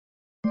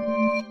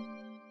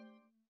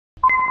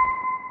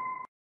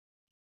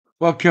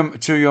Welcome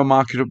to your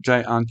market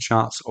update and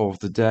charts of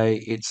the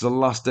day. It's the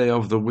last day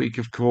of the week,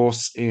 of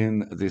course,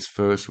 in this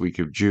first week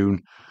of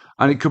June,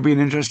 and it could be an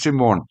interesting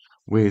one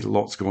with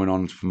lots going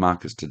on for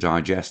markets to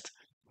digest.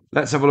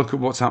 Let's have a look at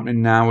what's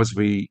happening now as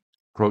we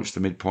approach the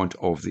midpoint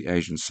of the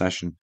Asian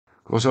session.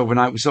 Of course,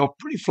 overnight we saw a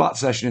pretty flat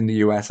session in the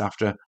US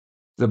after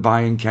the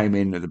buy-in came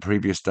in the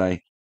previous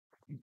day.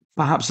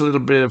 Perhaps a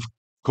little bit of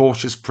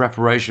cautious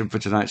preparation for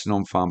tonight's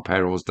non-farm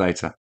payrolls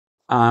data.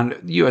 And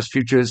US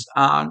futures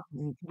are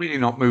really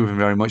not moving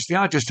very much. They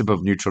are just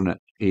above neutral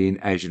in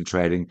Asian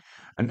trading,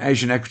 and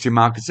Asian equity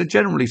markets are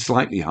generally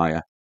slightly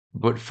higher,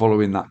 but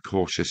following that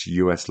cautious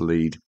US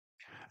lead.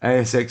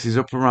 ASX is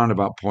up around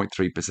about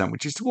 0.3%,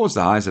 which is towards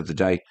the highs of the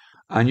day,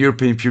 and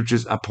European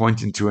futures are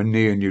pointing to a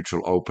near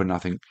neutral open. I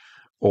think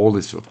all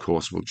this, of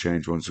course, will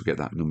change once we get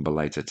that number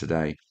later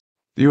today.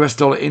 The US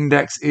dollar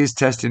index is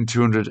testing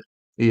 200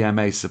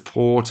 EMA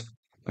support,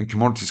 and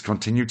commodities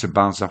continue to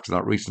bounce after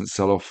that recent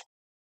sell-off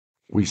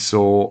we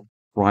saw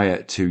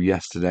prior to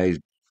yesterday's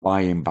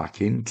buying back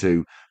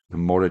into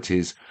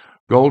commodities.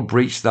 Gold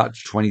breached that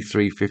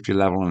 23.50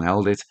 level and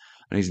held it,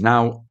 and is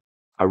now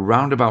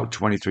around about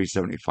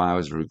 23.75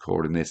 as we're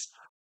recording this.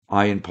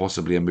 Iron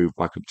possibly a move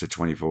back up to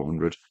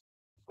 2400.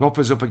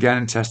 Copper's up again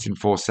and testing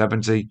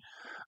 470,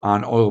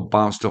 and oil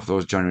bounced off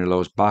those January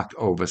lows back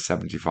over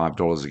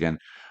 $75 again,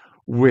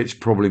 which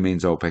probably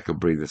means OPEC will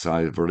breathe a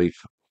sigh of relief,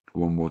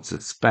 one would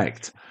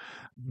suspect.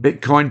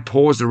 Bitcoin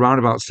paused around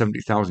about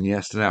 70,000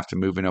 yesterday after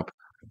moving up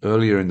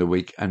earlier in the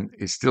week and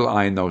is still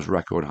eyeing those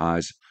record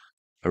highs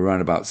around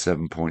about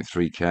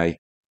 7.3k.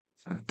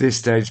 At this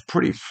stage,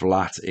 pretty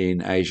flat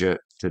in Asia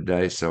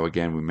today, so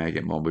again, we may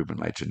get more movement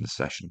later in the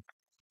session.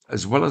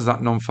 As well as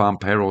that non-farm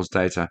payrolls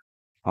data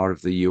out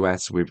of the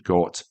US, we've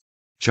got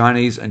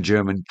Chinese and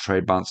German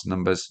trade balance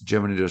numbers,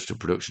 German industrial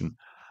production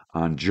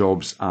and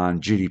jobs,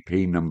 and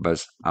GDP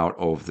numbers out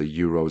of the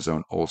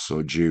Eurozone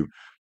also due.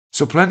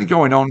 So plenty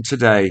going on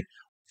today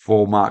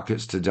for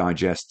markets to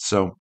digest.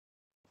 So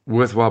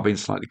worthwhile being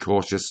slightly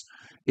cautious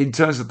in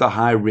terms of the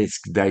high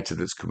risk data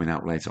that's coming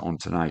out later on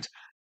tonight.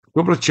 A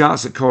couple of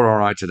charts at Core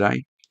RI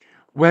today.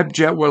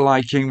 Webjet we're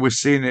liking. We're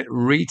seeing it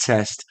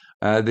retest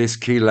this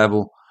key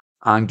level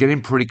and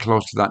getting pretty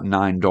close to that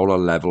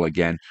 $9 level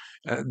again.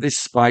 This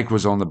spike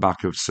was on the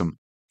back of some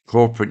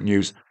corporate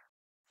news.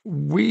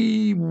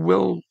 We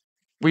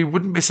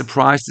wouldn't be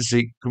surprised to see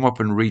it come up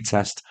and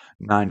retest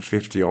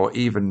 950 or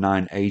even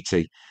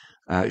 980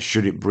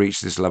 should it breach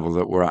this level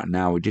that we're at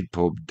now. We did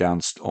pull down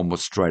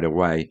almost straight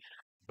away,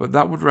 but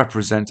that would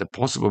represent a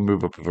possible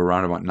move up of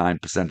around about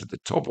 9% at the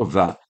top of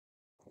that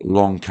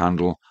long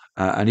candle.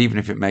 And even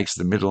if it makes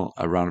the middle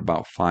around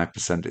about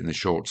 5% in the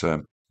short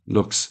term,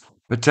 looks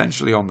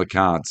potentially on the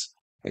cards.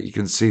 You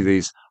can see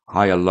these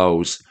higher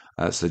lows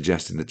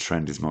suggesting the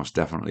trend is most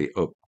definitely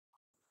up.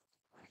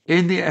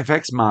 In the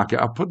FX market,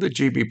 I put the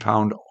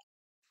GBPAUD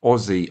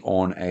Aussie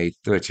on a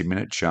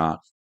 30-minute chart.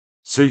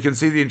 So you can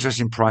see the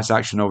interesting price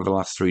action over the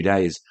last 3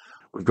 days.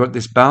 We've got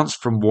this bounce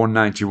from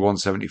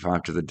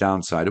 191.75 to the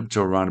downside up to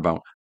around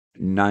about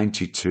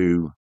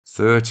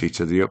 92.30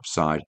 to the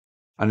upside.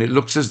 And it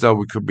looks as though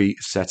we could be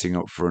setting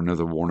up for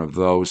another one of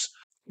those.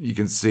 You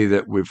can see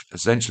that we've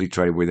essentially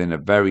traded within a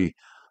very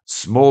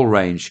small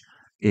range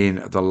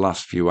in the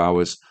last few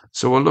hours.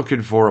 So we're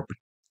looking for a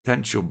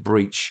potential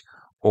breach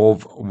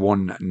of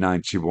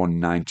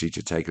 191.90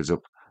 to take us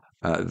up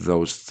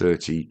those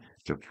 30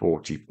 to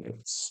 40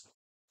 pips.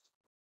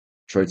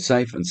 Trade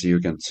safe and see you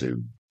again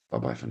soon. Bye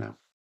bye for now.